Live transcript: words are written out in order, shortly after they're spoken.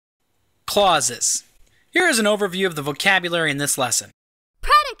Clauses. Here is an overview of the vocabulary in this lesson.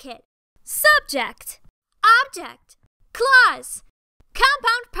 Predicate, subject, object, clause,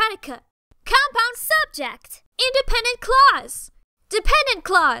 compound predicate, compound subject, independent clause, dependent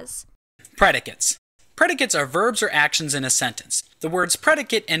clause. Predicates. Predicates are verbs or actions in a sentence. The words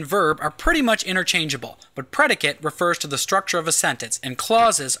predicate and verb are pretty much interchangeable, but predicate refers to the structure of a sentence, and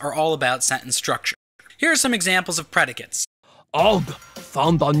clauses are all about sentence structure. Here are some examples of predicates. Og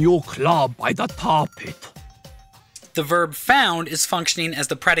found a new club by the tar pit. The verb found is functioning as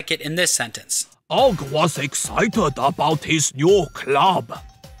the predicate in this sentence. Og was excited about his new club.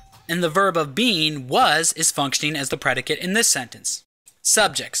 And the verb of being, was, is functioning as the predicate in this sentence.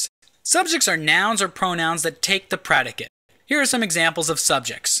 Subjects. Subjects are nouns or pronouns that take the predicate. Here are some examples of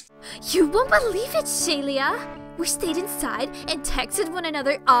subjects. You won't believe it, Shelia. We stayed inside and texted one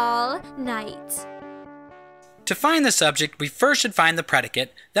another all night. To find the subject, we first should find the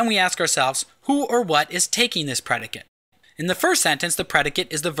predicate, then we ask ourselves who or what is taking this predicate. In the first sentence, the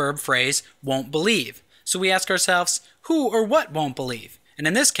predicate is the verb phrase, won't believe. So we ask ourselves who or what won't believe. And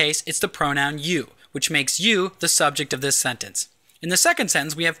in this case, it's the pronoun you, which makes you the subject of this sentence. In the second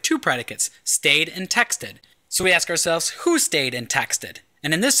sentence, we have two predicates, stayed and texted. So we ask ourselves who stayed and texted.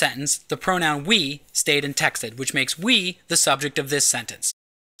 And in this sentence, the pronoun we stayed and texted, which makes we the subject of this sentence.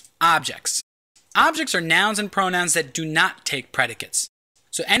 Objects. Objects are nouns and pronouns that do not take predicates.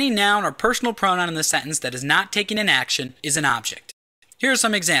 So any noun or personal pronoun in the sentence that is not taking an action is an object. Here are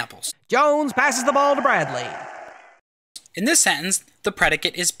some examples. Jones passes the ball to Bradley. In this sentence, the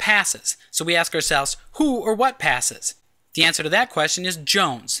predicate is passes. So we ask ourselves who or what passes. The answer to that question is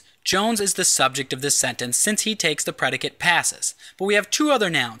Jones. Jones is the subject of this sentence since he takes the predicate passes. But we have two other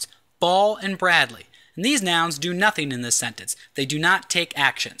nouns, Ball and Bradley. And these nouns do nothing in this sentence. They do not take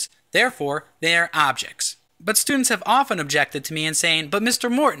actions. Therefore, they are objects. But students have often objected to me in saying, but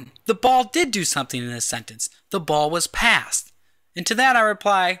Mr. Morton, the ball did do something in this sentence. The ball was passed. And to that I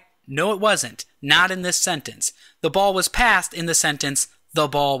reply, no it wasn't. Not in this sentence. The ball was passed in the sentence, the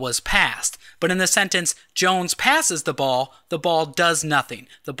ball was passed. But in the sentence, Jones passes the ball does nothing.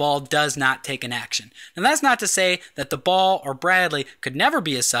 The ball does not take an action. And that's not to say that the ball or Bradley could never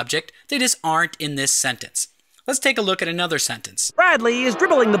be a subject. They just aren't in this sentence. Let's take a look at another sentence. Bradley is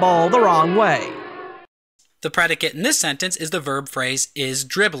dribbling the ball the wrong way. The predicate in this sentence is the verb phrase is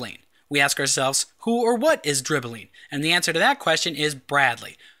dribbling. We ask ourselves who or what is dribbling? And the answer to that question is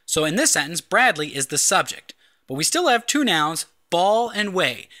Bradley. So in this sentence, Bradley is the subject. But we still have two nouns, ball and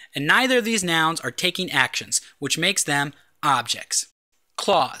way, and neither of these nouns are taking actions, which makes them objects.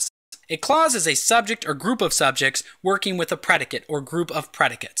 Clause. A clause is a subject or group of subjects working with a predicate or group of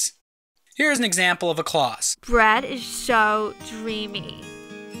predicates. Here's an example of a clause. Brad is so dreamy.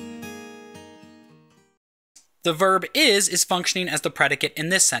 The verb is functioning as the predicate in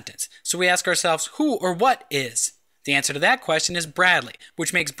this sentence. So we ask ourselves who or what is? The answer to that question is Bradley,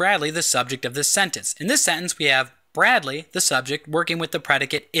 which makes Bradley the subject of this sentence. In this sentence, we have Bradley, the subject, working with the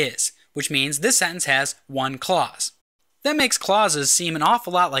predicate is, which means this sentence has one clause. That makes clauses seem an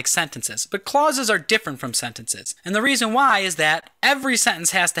awful lot like sentences, but clauses are different from sentences. And the reason why is that every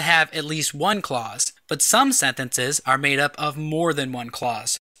sentence has to have at least one clause, but some sentences are made up of more than one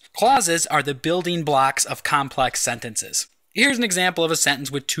clause. Clauses are the building blocks of complex sentences. Here's an example of a sentence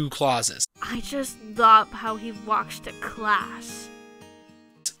with two clauses. I just love how he walks to class.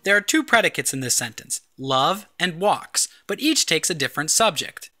 There are two predicates in this sentence, love and walks, but each takes a different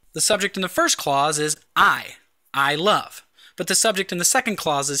subject. The subject in the first clause is I love. But the subject in the second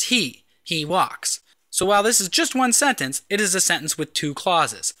clause is he walks. So while this is just one sentence, it is a sentence with two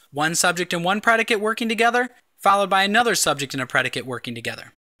clauses. One subject and one predicate working together, followed by another subject and a predicate working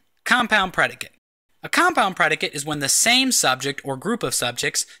together. Compound predicate. A compound predicate is when the same subject or group of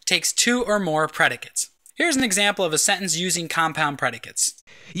subjects takes two or more predicates. Here's an example of a sentence using compound predicates.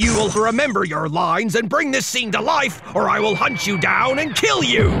 You will remember your lines and bring this scene to life, or I will hunt you down and kill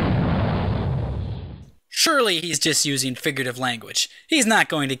you! Surely he's just using figurative language. He's not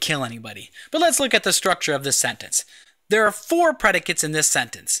going to kill anybody. But let's look at the structure of this sentence. There are four predicates in this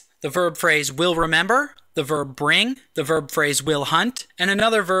sentence. The verb phrase will remember, the verb bring, the verb phrase will hunt, and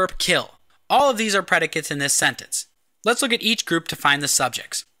another verb kill. All of these are predicates in this sentence. Let's look at each group to find the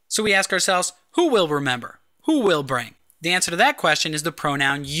subjects. So we ask ourselves, who will remember? Who will bring? The answer to that question is the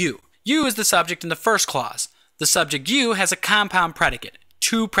pronoun you. You is the subject in the first clause. The subject you has a compound predicate,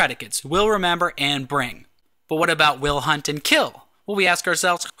 two predicates, will remember and bring. But what about will hunt and kill? Well, we ask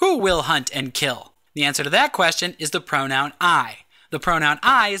ourselves, who will hunt and kill? The answer to that question is the pronoun I. The pronoun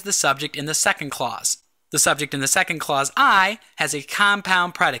I is the subject in the second clause. The subject in the second clause, I, has a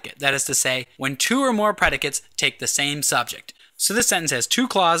compound predicate. That is to say, when two or more predicates take the same subject. So this sentence has two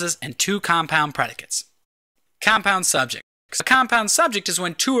clauses and two compound predicates. Compound subject. A compound subject is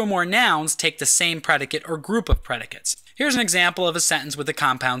when two or more nouns take the same predicate or group of predicates. Here's an example of a sentence with a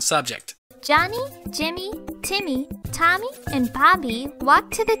compound subject. Johnny, Jimmy, Timmy, Tommy, and Bobby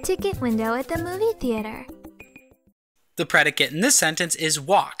walked to the ticket window at the movie theater. The predicate in this sentence is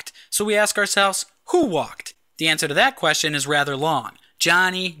walked, so we ask ourselves, who walked? The answer to that question is rather long.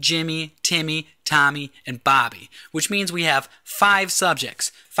 Johnny, Jimmy, Timmy, Tommy, and Bobby, which means we have five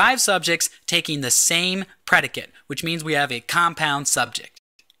subjects. Five subjects taking the same predicate, which means we have a compound subject.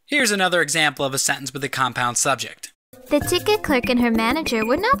 Here's another example of a sentence with a compound subject. The ticket clerk and her manager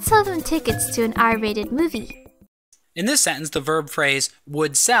would not sell them tickets to an R-rated movie. In this sentence, the verb phrase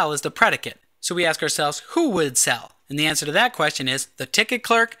would sell is the predicate, so we ask ourselves, who would sell? And the answer to that question is the ticket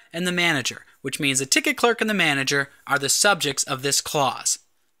clerk and the manager, which means the ticket clerk and the manager are the subjects of this clause.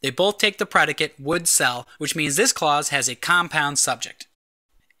 They both take the predicate would sell, which means this clause has a compound subject.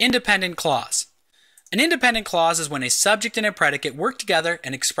 Independent clause. An independent clause is when a subject and a predicate work together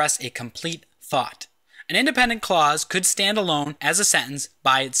and express a complete thought. An independent clause could stand alone as a sentence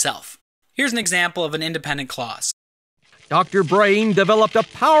by itself. Here's an example of an independent clause. Dr. Brain developed a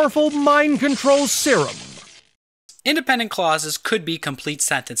powerful mind control serum. Independent clauses could be complete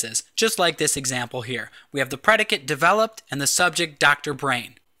sentences, just like this example here. We have the predicate developed and the subject Dr.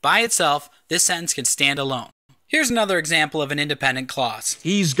 Brain. By itself, this sentence can stand alone. Here's another example of an independent clause.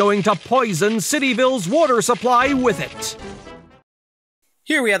 He's going to poison Cityville's water supply with it.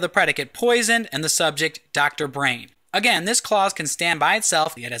 Here we have the predicate poisoned and the subject Dr. Brain. Again, this clause can stand by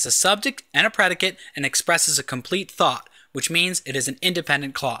itself. It has a subject and a predicate and expresses a complete thought, which means it is an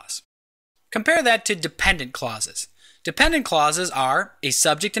independent clause. Compare that to dependent clauses. Dependent clauses are a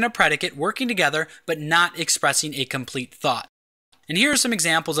subject and a predicate working together but not expressing a complete thought. And here are some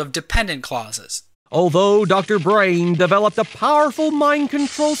examples of dependent clauses. Although Dr. Brain developed a powerful mind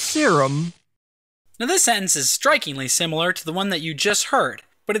control serum. Now this sentence is strikingly similar to the one that you just heard,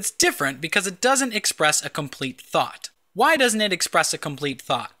 but it's different because it doesn't express a complete thought. Why doesn't it express a complete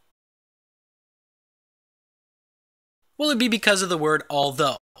thought? Well, it'd be because of the word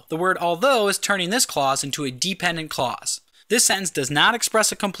although. The word although is turning this clause into a dependent clause. This sentence does not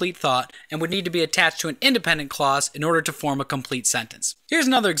express a complete thought and would need to be attached to an independent clause in order to form a complete sentence. Here's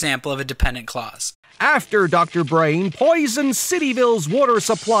another example of a dependent clause. After Dr. Brain poisoned Cityville's water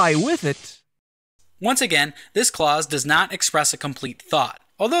supply with it. Once again, this clause does not express a complete thought.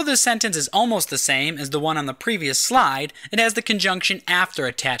 Although this sentence is almost the same as the one on the previous slide, it has the conjunction after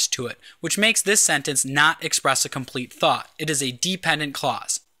attached to it, which makes this sentence not express a complete thought. It is a dependent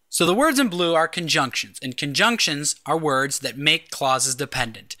clause. So the words in blue are conjunctions, and conjunctions are words that make clauses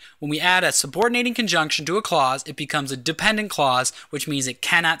dependent. When we add a subordinating conjunction to a clause, it becomes a dependent clause, which means it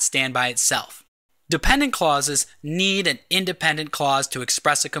cannot stand by itself. Dependent clauses need an independent clause to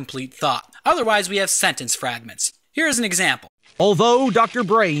express a complete thought. Otherwise, we have sentence fragments. Here is an example. Although Dr.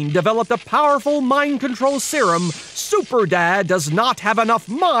 Brain developed a powerful mind control serum, Super Dad does not have enough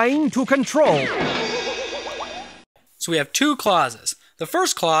mind to control. So we have two clauses. The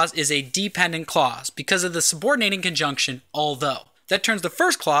first clause is a dependent clause because of the subordinating conjunction although. That turns the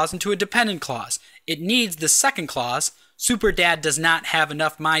first clause into a dependent clause. It needs the second clause, Super Dad does not have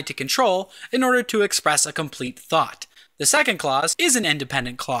enough mind to control, in order to express a complete thought. The second clause is an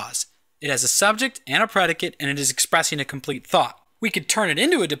independent clause. It has a subject and a predicate, and it is expressing a complete thought. We could turn it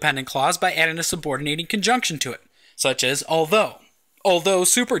into a dependent clause by adding a subordinating conjunction to it, such as although. Although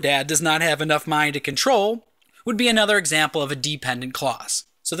Super Dad does not have enough mind to control would be another example of a dependent clause.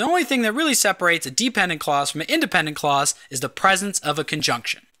 So the only thing that really separates a dependent clause from an independent clause is the presence of a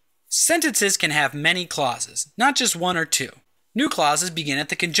conjunction. Sentences can have many clauses, not just one or two. New clauses begin at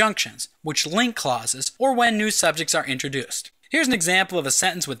the conjunctions, which link clauses, or when new subjects are introduced. Here's an example of a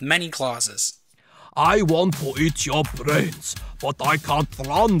sentence with many clauses. I want to eat your brains, but I can't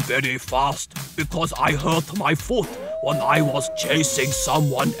run very fast because I hurt my foot when I was chasing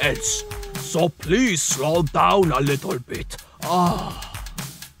someone else. So please slow down a little bit.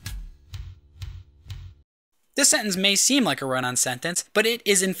 This sentence may seem like a run-on sentence, but it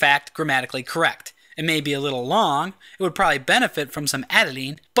is in fact grammatically correct. It may be a little long, it would probably benefit from some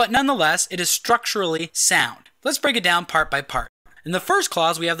editing, but nonetheless, it is structurally sound. Let's break it down part by part. In the first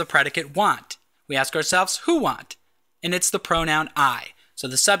clause, we have the predicate want. We ask ourselves, who want? And it's the pronoun I. So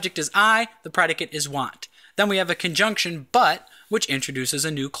the subject is I, the predicate is want. Then we have a conjunction but, which introduces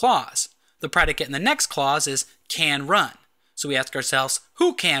a new clause. The predicate in the next clause is can run. So we ask ourselves,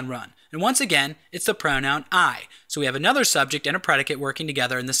 who can run? And once again, it's the pronoun I. So we have another subject and a predicate working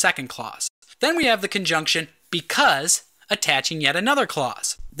together in the second clause. Then we have the conjunction because, attaching yet another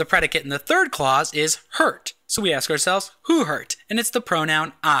clause. The predicate in the third clause is hurt. So we ask ourselves, who hurt? And it's the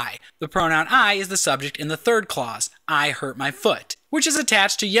pronoun I. The pronoun I is the subject in the third clause, I hurt my foot, which is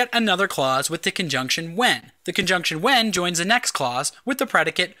attached to yet another clause with the conjunction when. The conjunction when joins the next clause with the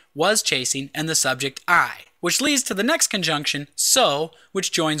predicate was chasing and the subject I, which leads to the next conjunction, so,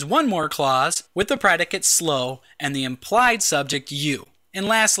 which joins one more clause with the predicate slow and the implied subject you. And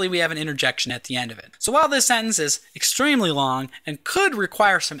lastly, we have an interjection at the end of it. So while this sentence is extremely long and could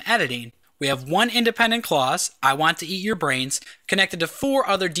require some editing, we have one independent clause, I want to eat your brains, connected to 4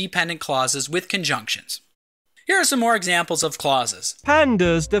 other dependent clauses with conjunctions. Here are some more examples of clauses.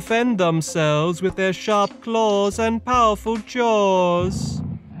 Pandas defend themselves with their sharp claws and powerful jaws.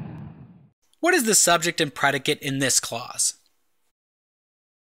 What is the subject and predicate in this clause?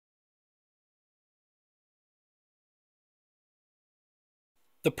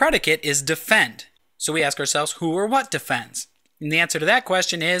 The predicate is defend. So we ask ourselves, who or what defends? And the answer to that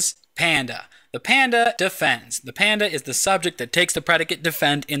question is panda. The panda defends. The panda is the subject that takes the predicate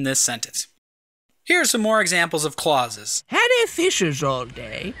defend in this sentence. Here are some more examples of clauses. Harry fishes all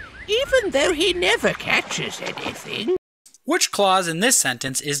day, even though he never catches anything. Which clause in this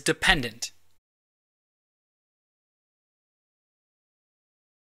sentence is dependent?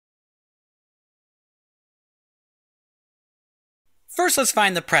 First, let's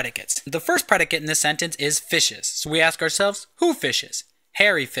find the predicates. The first predicate in this sentence is fishes. So we ask ourselves, who fishes?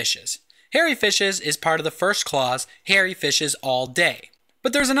 Harry fishes. Harry fishes is part of the first clause, Harry fishes all day.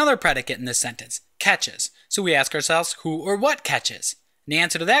 But there's another predicate in this sentence, catches. So we ask ourselves, who or what catches? And the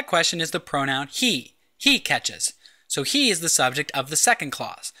answer to that question is the pronoun he. He catches. So he is the subject of the second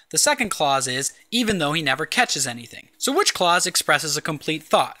clause. The second clause is, even though he never catches anything. So which clause expresses a complete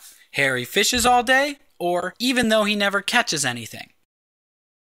thought? Harry fishes all day, or even though he never catches anything?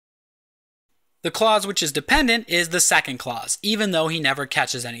 The clause which is dependent is the second clause, even though he never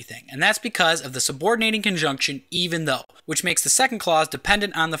catches anything. And that's because of the subordinating conjunction, even though, which makes the second clause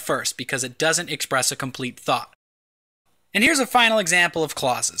dependent on the first because it doesn't express a complete thought. And here's a final example of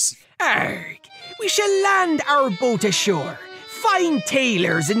clauses. Arg! We shall land our boat ashore, find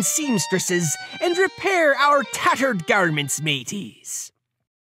tailors and seamstresses, and repair our tattered garments, mateys.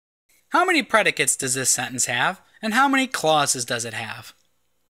 How many predicates does this sentence have, and how many clauses does it have?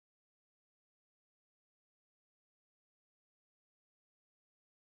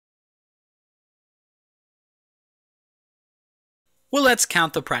 Well, let's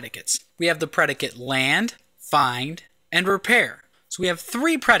count the predicates. We have the predicate land, find, and repair. So we have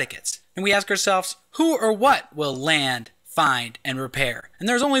 3 predicates, and we ask ourselves, who or what will land, find, and repair? And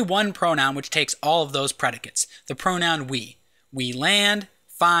there's only one pronoun which takes all of those predicates, the pronoun we. We land,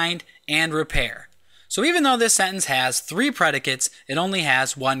 find, and repair. So even though this sentence has 3 predicates, it only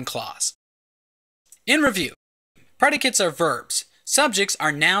has 1 clause. In review, predicates are verbs. Subjects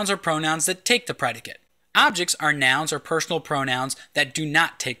are nouns or pronouns that take the predicate. Objects are nouns or personal pronouns that do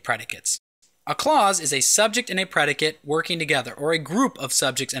not take predicates. A clause is a subject and a predicate working together, or a group of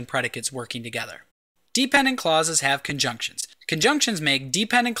subjects and predicates working together. Dependent clauses have conjunctions. Conjunctions make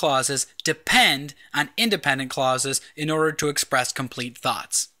dependent clauses depend on independent clauses in order to express complete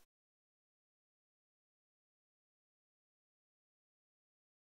thoughts.